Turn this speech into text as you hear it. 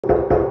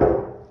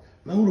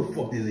Man, who the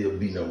fuck is here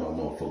beating up my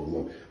motherfucking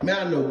woman?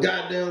 Man, I know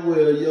goddamn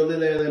well your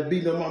little ass ain't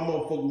beating up my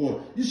motherfucking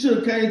woman. You should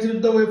have came to the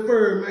door at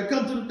first, man.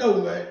 Come to the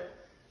door, man.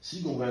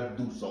 She gonna have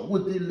to do something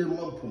with this little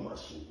motherfucker. Put my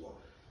shoe on.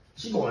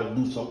 She gonna have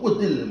to do something with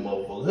this little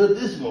motherfucker.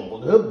 This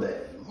motherfucker, her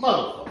bad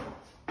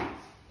motherfucker.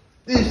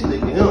 This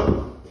nigga,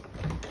 huh?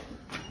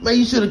 Man,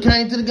 you should have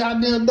came to the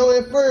goddamn door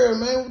at first,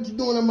 man. What you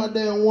doing in my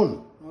damn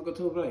woman? Uncle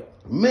Two Black.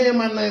 Man,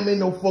 my name ain't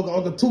no fucking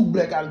Uncle Two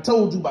Black. I done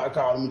told you about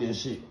calling me that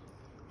shit.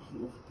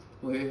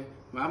 Well,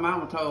 my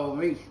mama told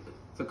me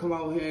to come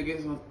over here and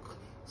get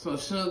some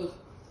sugar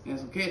and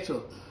some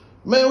ketchup.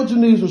 Man, what you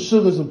need some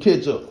sugar and some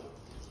ketchup?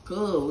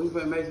 Cause we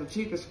finna make some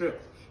chicken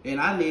strips. And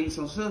I need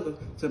some sugar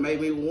to make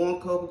me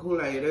 1 cup of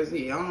Kool-Aid. That's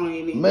it. I don't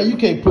even need. Man, you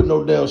can't put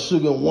no damn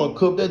sugar in 1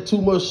 cup. That's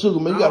too much sugar,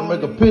 man. You gotta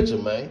make a picture,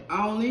 man.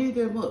 I don't need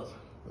that much.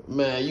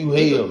 Man, you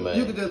hell, man.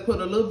 You can just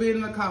put a little bit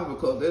in a coffee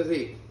cup. That's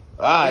it.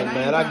 All right,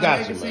 man. I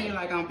got you, man. man. Seem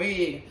like I'm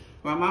big.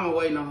 My mama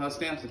waiting on her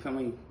stamps to come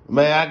in.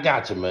 Man, I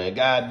got you, man.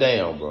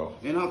 Goddamn, bro.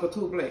 And Uncle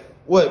Two Black.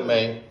 What,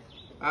 man?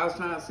 I was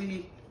trying to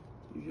see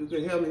if you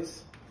could help me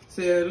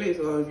sell this,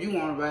 or if you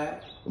want to buy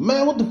it.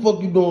 Man, what the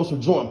fuck you doing with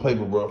some joint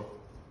paper, bro?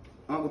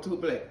 Uncle Two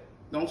Black.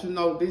 Don't you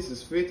know this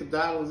is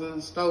 $50 in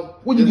the store?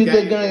 Where you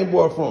get that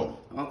Gameboy from?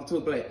 Uncle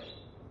Two Black.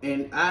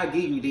 And I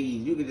give you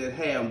these. You can just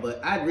have them,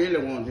 but I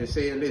really want to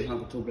sell this,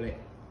 Uncle Two Black.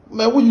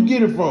 Man, where you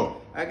get it from?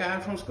 I got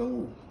it from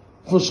school.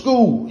 From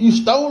school? You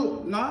stole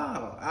it? No,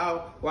 I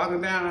was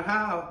walking down the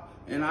hall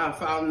and I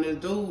found this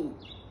dude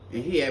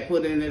and he had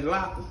put it in his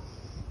locker.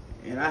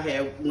 And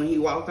when he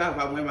walked off,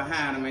 I went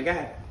behind him and got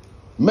it.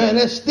 Man,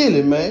 that's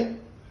stealing, man.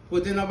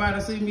 But then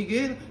nobody see me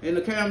get it, and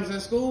the cameras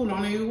at school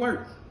don't even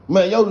work.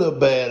 Man, your little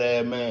bad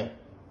ass, man.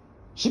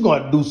 She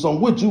gonna have to do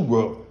something with you,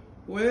 bro.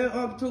 Well,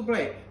 Uncle Two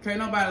Black, can't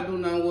nobody do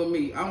nothing with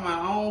me. I'm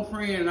my own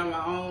friend and I'm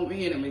my own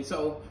enemy.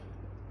 So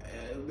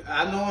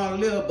I know I'm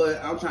little,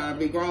 but I'm trying to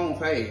be grown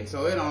fast,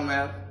 so it don't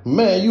matter.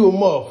 Man, you a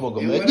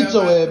motherfucker, man. Get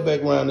your ass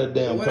back around that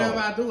damn car. Whatever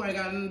I do ain't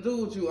got nothing to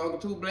do with you, Uncle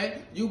Two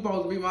Black. You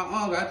supposed to be my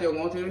uncle. I just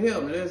want you to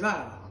help me. That's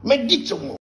all. Man, get your